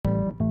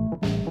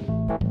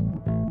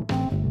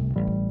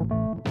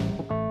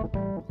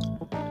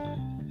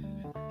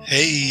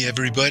Hey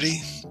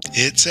everybody,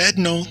 it's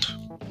Ednold.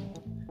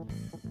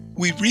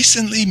 We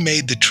recently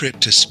made the trip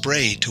to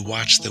Spray to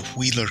watch the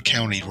Wheeler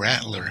County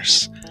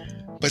Rattlers,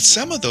 but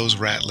some of those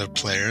Rattler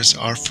players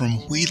are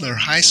from Wheeler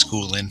High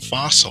School in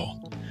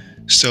Fossil,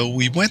 so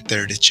we went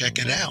there to check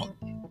it out.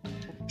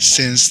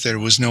 Since there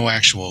was no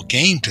actual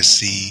game to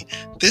see,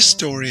 this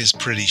story is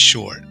pretty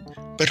short,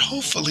 but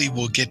hopefully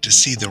we'll get to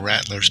see the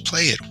Rattlers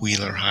play at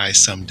Wheeler High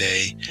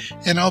someday,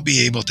 and I'll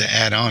be able to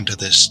add on to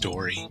this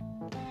story.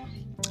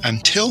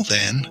 Until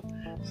then,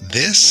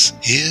 this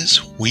is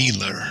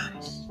Wheeler.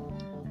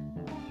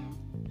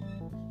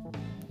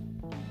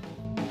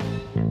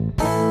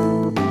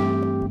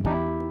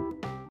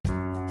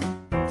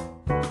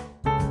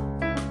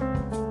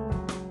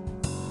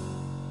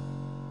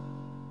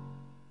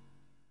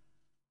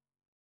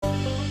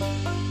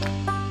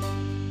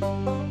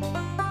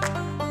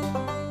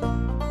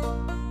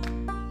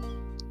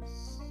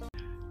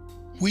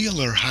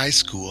 Wheeler High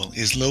School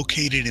is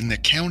located in the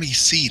county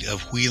seat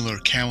of Wheeler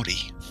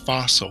County,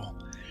 Fossil,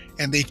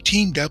 and they've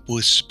teamed up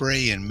with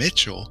Spray and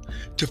Mitchell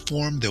to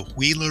form the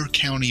Wheeler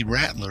County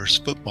Rattlers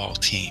football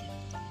team.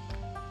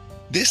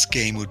 This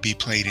game would be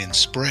played in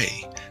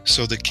Spray,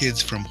 so the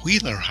kids from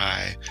Wheeler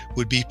High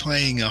would be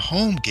playing a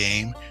home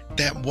game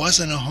that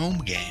wasn't a home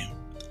game.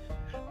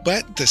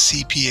 But the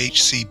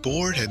CPHC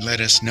board had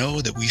let us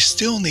know that we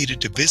still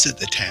needed to visit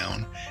the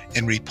town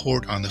and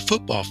report on the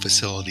football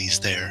facilities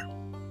there.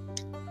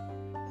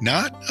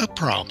 Not a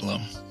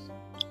problem.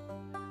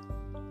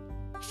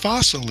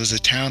 Fossil is a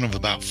town of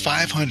about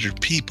 500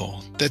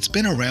 people that's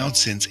been around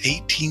since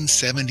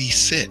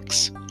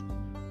 1876.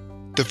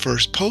 The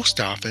first post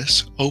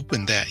office,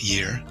 opened that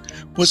year,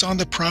 was on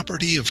the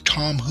property of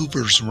Tom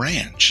Hoover's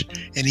ranch,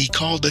 and he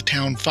called the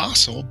town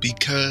Fossil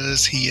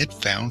because he had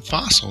found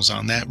fossils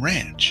on that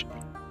ranch.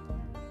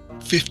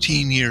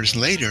 15 years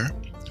later,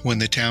 when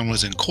the town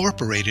was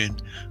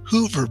incorporated,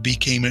 Hoover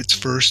became its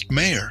first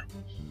mayor.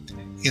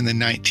 In the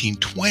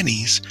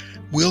 1920s,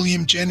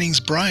 William Jennings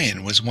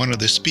Bryan was one of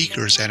the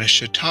speakers at a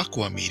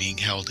Chautauqua meeting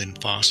held in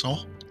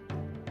Fossil.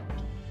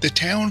 The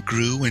town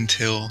grew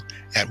until,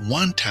 at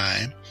one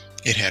time,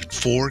 it had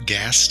 4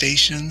 gas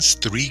stations,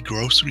 3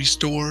 grocery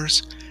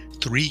stores,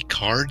 3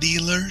 car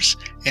dealers,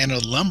 and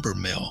a lumber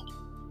mill.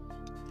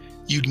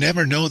 You'd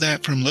never know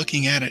that from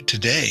looking at it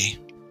today.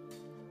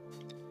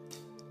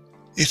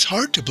 It's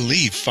hard to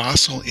believe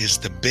Fossil is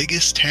the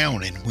biggest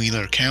town in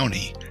Wheeler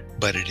County,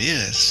 but it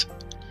is.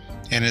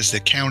 And as the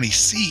county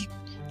seat,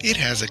 it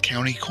has a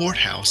county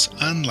courthouse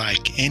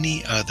unlike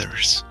any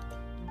others.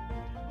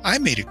 I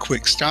made a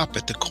quick stop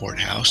at the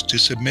courthouse to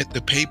submit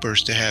the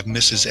papers to have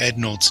Mrs.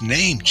 Ednold's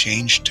name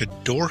changed to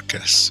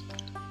Dorcas.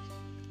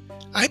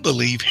 I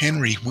believe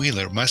Henry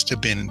Wheeler must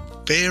have been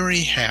very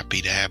happy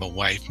to have a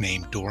wife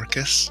named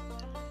Dorcas.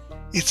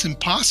 It's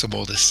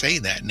impossible to say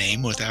that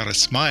name without a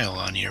smile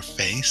on your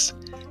face.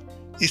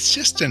 It's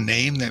just a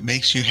name that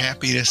makes you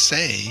happy to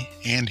say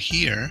and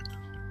hear.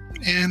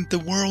 And the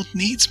world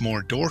needs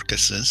more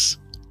Dorcases.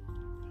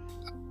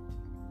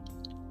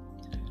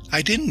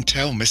 I didn't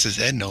tell Mrs.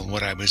 Ednold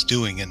what I was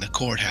doing in the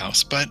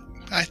courthouse, but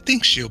I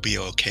think she'll be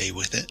okay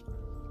with it.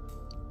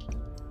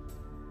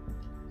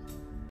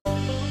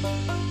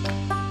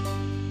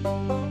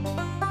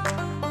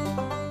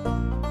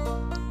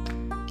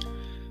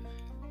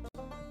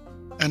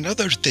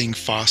 Another thing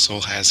Fossil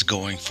has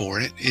going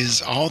for it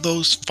is all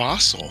those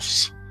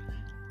fossils.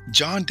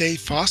 John Day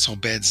Fossil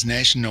Beds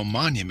National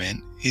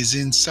Monument is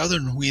in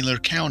southern Wheeler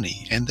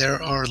County, and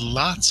there are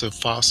lots of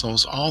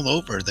fossils all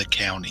over the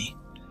county.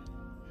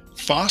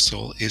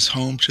 Fossil is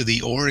home to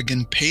the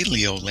Oregon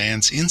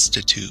Paleolands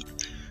Institute,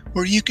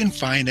 where you can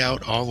find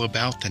out all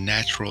about the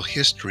natural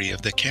history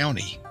of the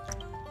county.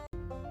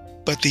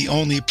 But the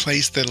only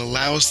place that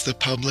allows the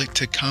public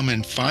to come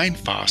and find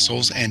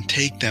fossils and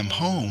take them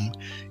home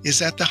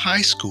is at the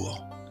high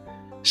school.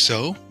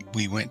 So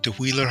we went to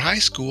Wheeler High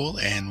School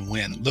and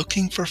went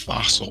looking for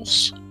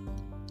fossils.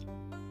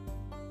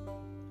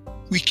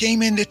 We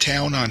came into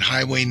town on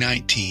Highway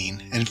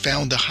 19 and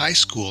found the high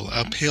school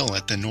uphill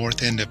at the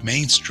north end of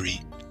Main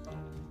Street.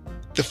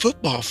 The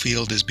football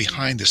field is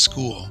behind the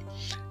school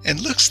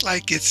and looks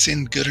like it's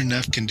in good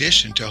enough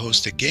condition to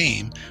host a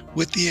game,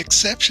 with the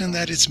exception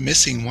that it's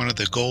missing one of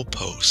the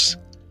goalposts.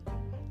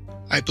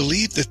 I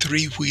believe the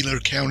 3 Wheeler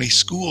County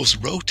schools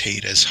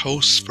rotate as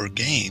hosts for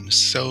games,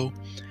 so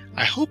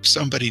I hope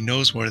somebody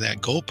knows where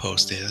that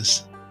goalpost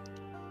is.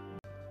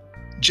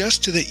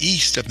 Just to the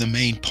east of the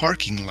main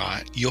parking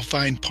lot, you'll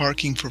find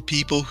parking for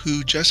people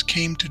who just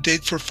came to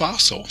dig for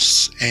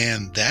fossils,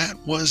 and that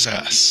was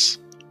us.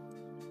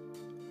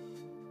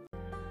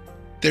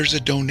 There's a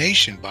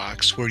donation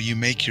box where you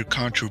make your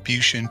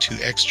contribution to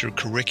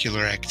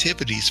extracurricular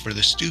activities for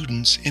the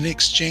students in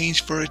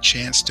exchange for a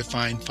chance to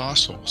find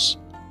fossils.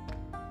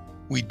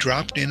 We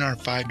dropped in our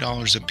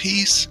 $5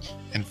 apiece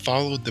and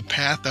followed the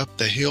path up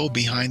the hill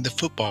behind the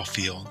football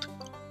field.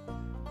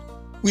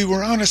 We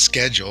were on a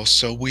schedule,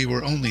 so we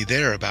were only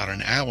there about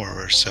an hour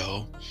or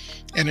so,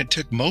 and it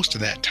took most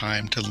of that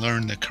time to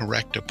learn the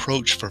correct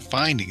approach for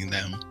finding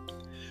them.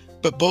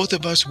 but both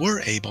of us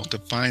were able to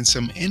find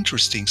some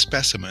interesting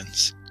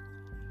specimens.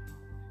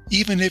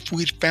 Even if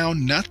we'd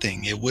found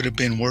nothing, it would have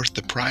been worth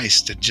the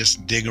price to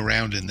just dig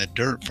around in the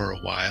dirt for a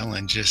while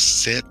and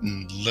just sit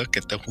and look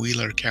at the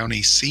Wheeler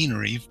County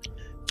scenery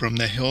from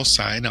the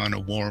hillside on a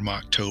warm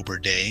October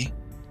day.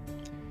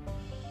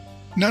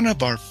 None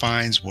of our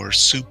finds were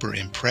super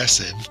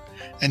impressive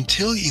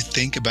until you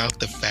think about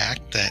the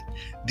fact that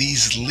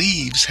these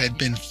leaves had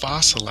been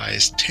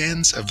fossilized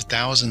tens of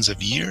thousands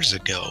of years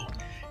ago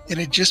and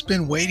had just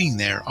been waiting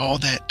there all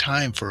that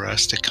time for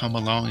us to come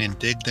along and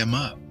dig them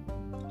up.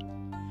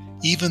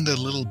 Even the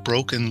little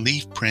broken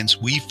leaf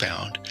prints we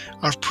found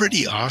are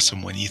pretty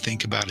awesome when you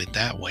think about it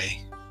that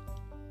way.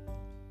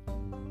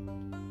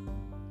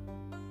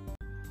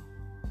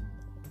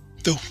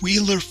 The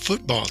Wheeler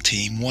football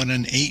team won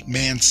an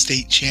 8-man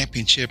state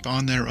championship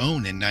on their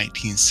own in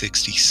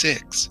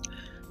 1966,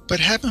 but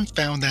haven't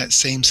found that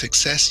same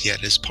success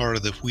yet as part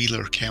of the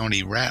Wheeler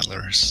County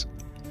Rattlers.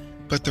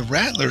 But the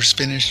Rattlers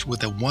finished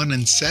with a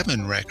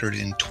 1-7 record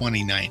in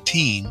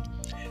 2019,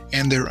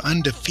 and they're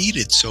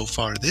undefeated so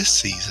far this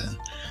season.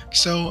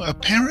 So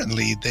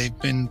apparently they've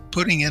been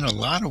putting in a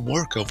lot of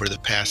work over the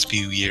past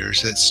few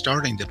years that's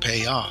starting to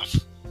pay off.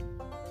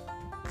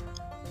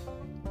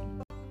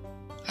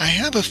 I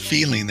have a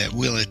feeling that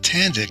we'll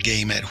attend a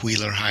game at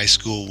Wheeler High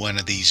School one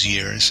of these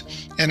years,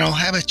 and I'll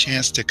have a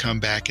chance to come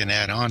back and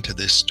add on to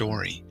this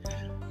story.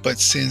 But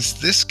since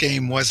this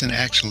game wasn't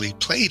actually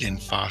played in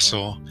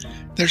Fossil,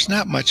 there's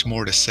not much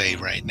more to say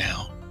right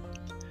now.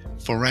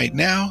 For right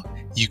now,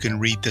 you can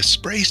read the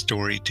Spray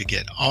story to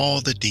get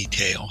all the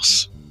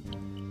details.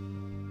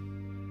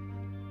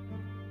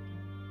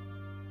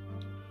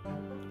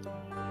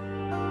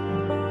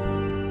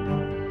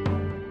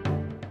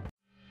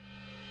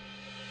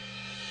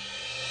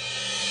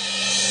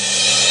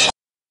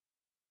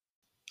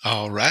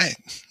 All right,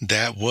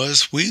 that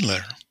was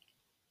Wheeler.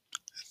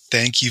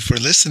 Thank you for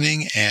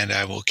listening, and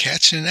I will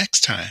catch you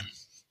next time.